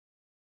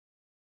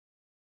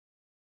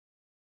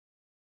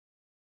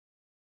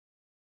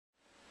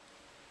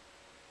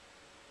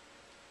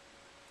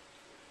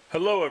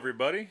Hello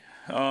everybody,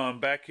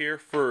 back here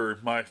for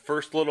my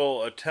first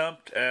little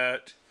attempt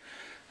at,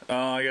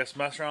 I guess,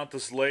 messing around with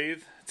this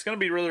lathe. It's going to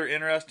be really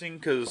interesting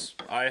because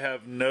I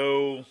have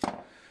no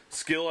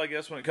skill, I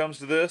guess, when it comes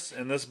to this,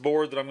 and this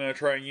board that I'm going to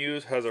try and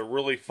use has a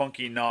really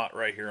funky knot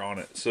right here on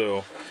it.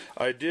 So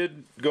I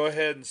did go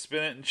ahead and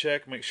spin it and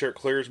check, make sure it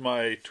clears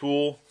my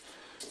tool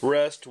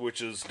rest,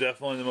 which is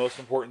definitely the most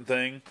important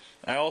thing.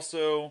 I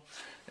also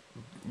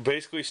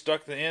basically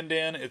stuck the end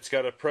in. It's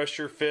got a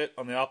pressure fit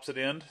on the opposite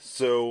end,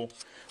 so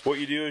what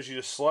you do is you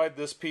just slide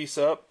this piece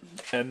up,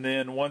 and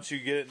then once you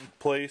get it in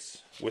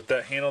place with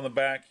that hand on the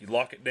back, you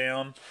lock it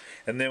down,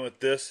 and then with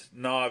this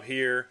knob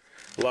here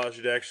allows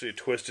you to actually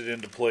twist it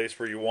into place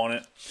where you want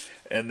it,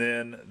 and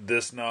then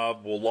this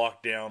knob will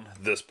lock down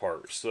this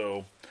part.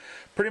 So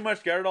pretty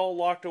much got it all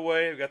locked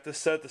away. I've got this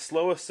set the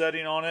slowest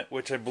setting on it,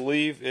 which I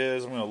believe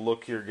is, I'm going to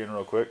look here again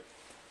real quick,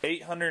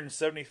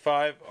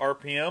 875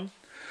 RPM.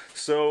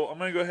 So I'm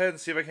going to go ahead and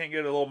see if I can't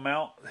get a little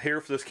mount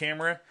here for this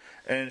camera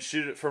and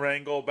shoot it from an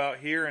angle about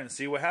here and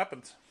see what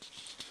happens.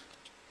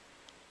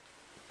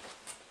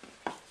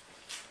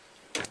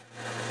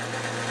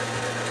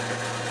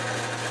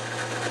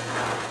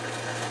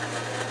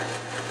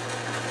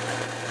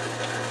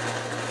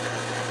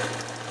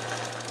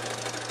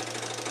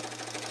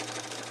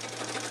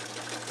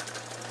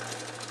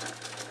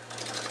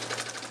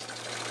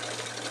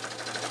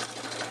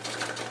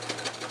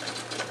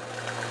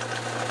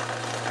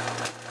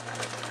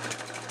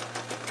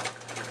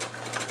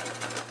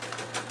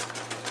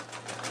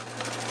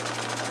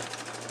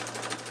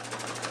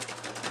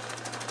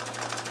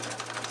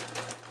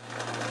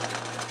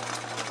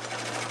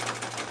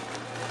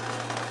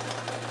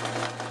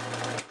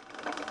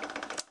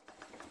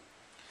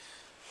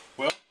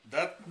 Well,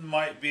 that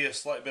might be a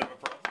slight bit of a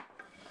problem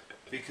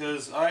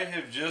because I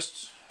have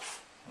just,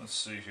 let's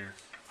see here.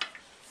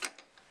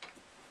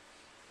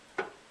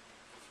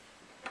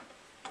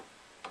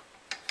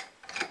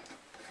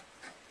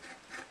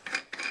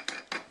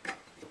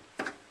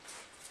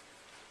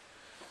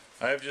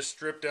 I have just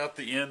stripped out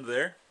the end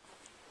there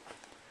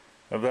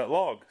of that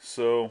log.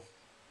 So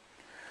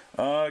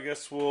I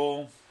guess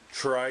we'll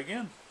try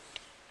again.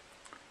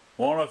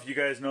 Well, I don't know if you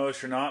guys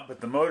noticed or not,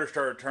 but the motor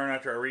started turning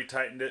after I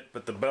retightened it,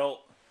 but the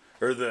belt,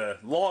 or the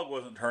log,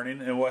 wasn't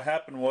turning, and what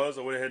happened was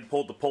I went ahead and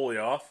pulled the pulley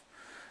off,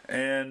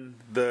 and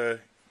the,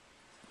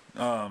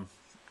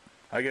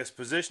 I guess,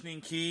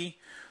 positioning key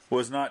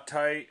was not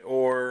tight,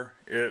 or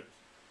it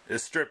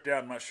is stripped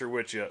out. I'm not sure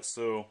which yet,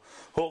 so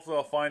hopefully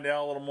I'll find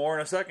out a little more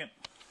in a second.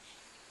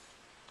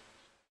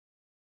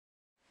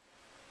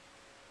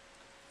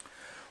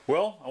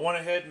 Well, I went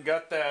ahead and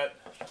got that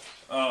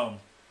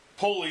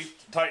pulley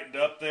tightened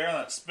up there on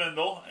that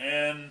spindle,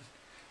 and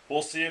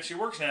we'll see if she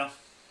works now.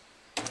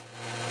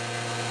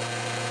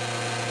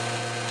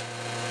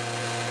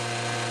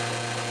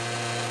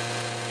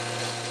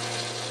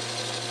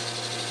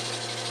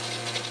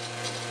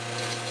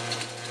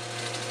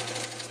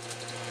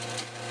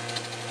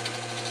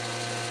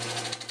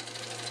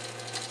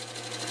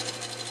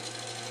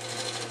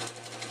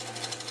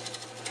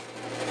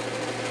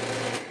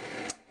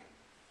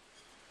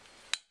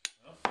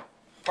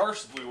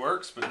 Partially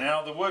works, but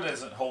now the wood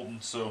isn't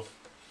holding, so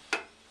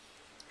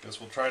guess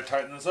we'll try to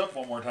tighten this up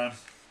one more time.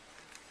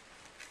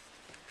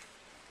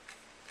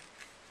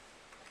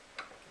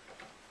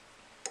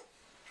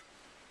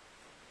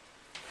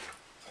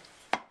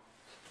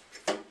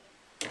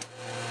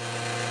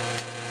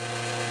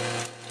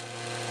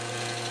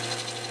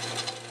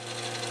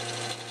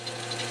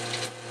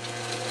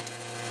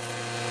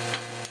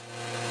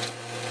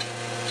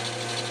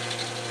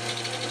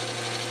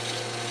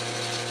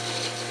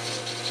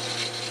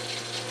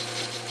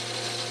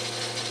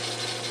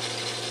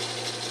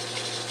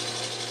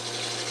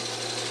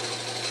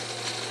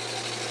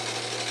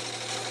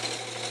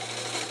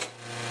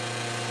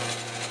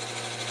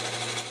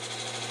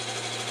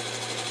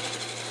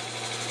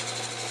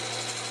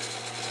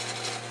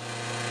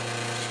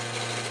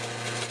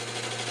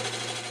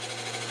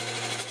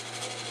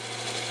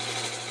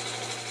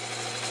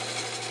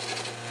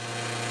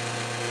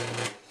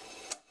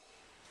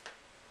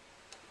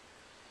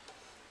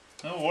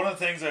 One of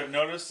the things I've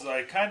noticed is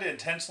I kind of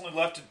intentionally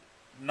left it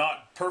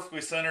not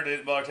perfectly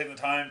centered while I take the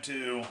time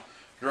to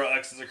draw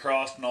X's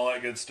across and all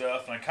that good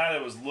stuff, and I kind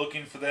of was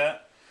looking for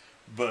that,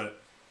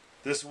 but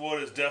this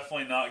wood is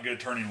definitely not good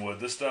turning wood.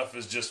 This stuff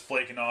is just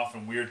flaking off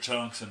in weird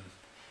chunks and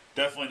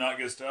definitely not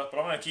good stuff, but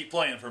I'm going to keep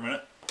playing for a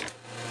minute.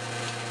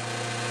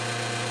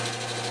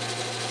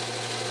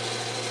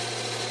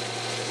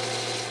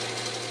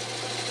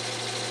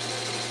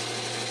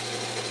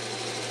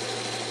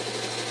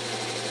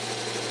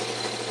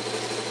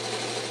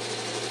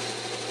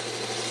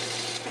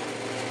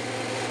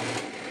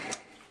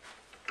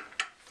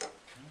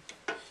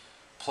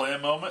 Play a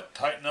moment,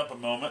 tighten up a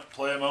moment,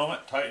 play a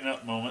moment, tighten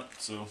up a moment.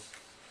 So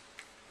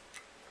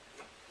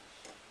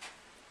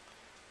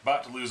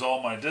about to lose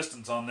all my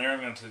distance on there.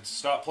 I'm going to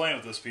stop playing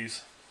with this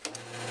piece.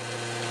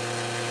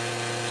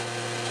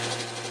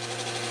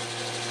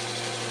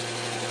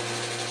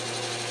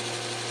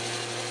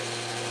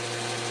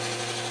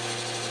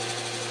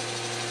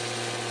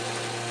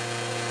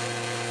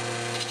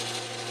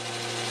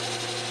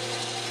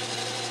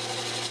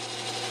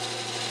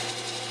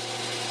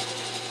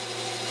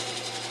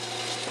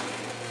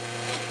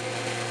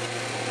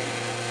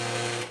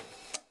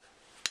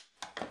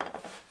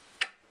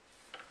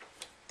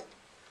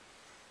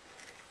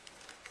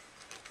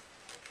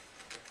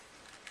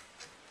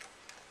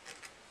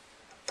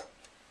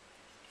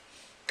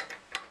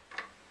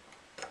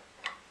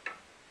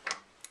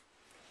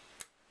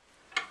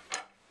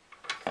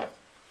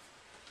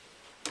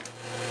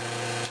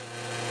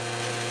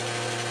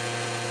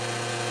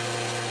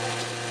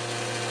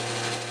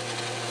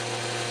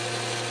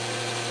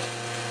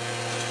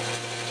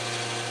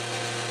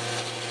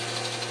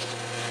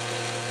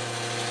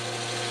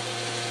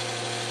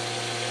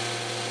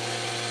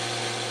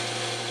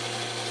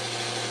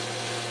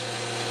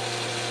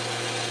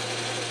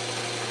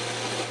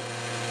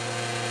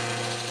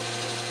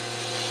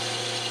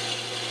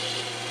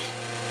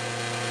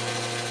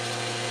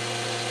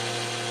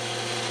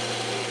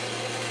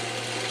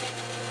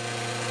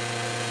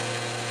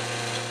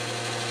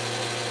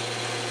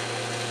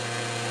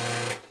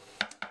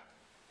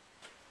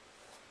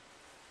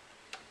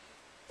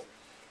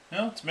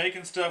 Well, it's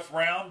making stuff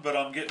round, but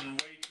I'm getting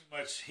way too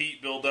much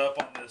heat build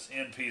up on this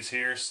end piece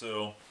here,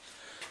 so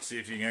see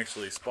if you can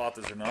actually spot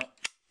this or not.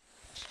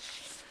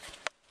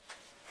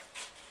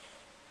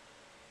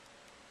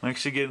 I'm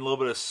actually getting a little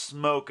bit of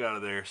smoke out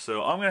of there,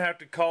 so I'm going to have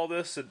to call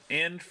this an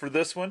end for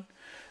this one.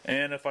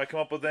 And if I come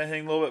up with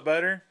anything a little bit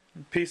better,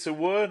 piece of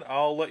wood,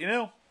 I'll let you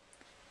know.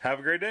 Have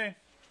a great day.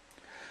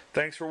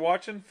 Thanks for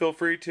watching. Feel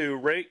free to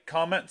rate,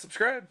 comment, and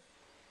subscribe.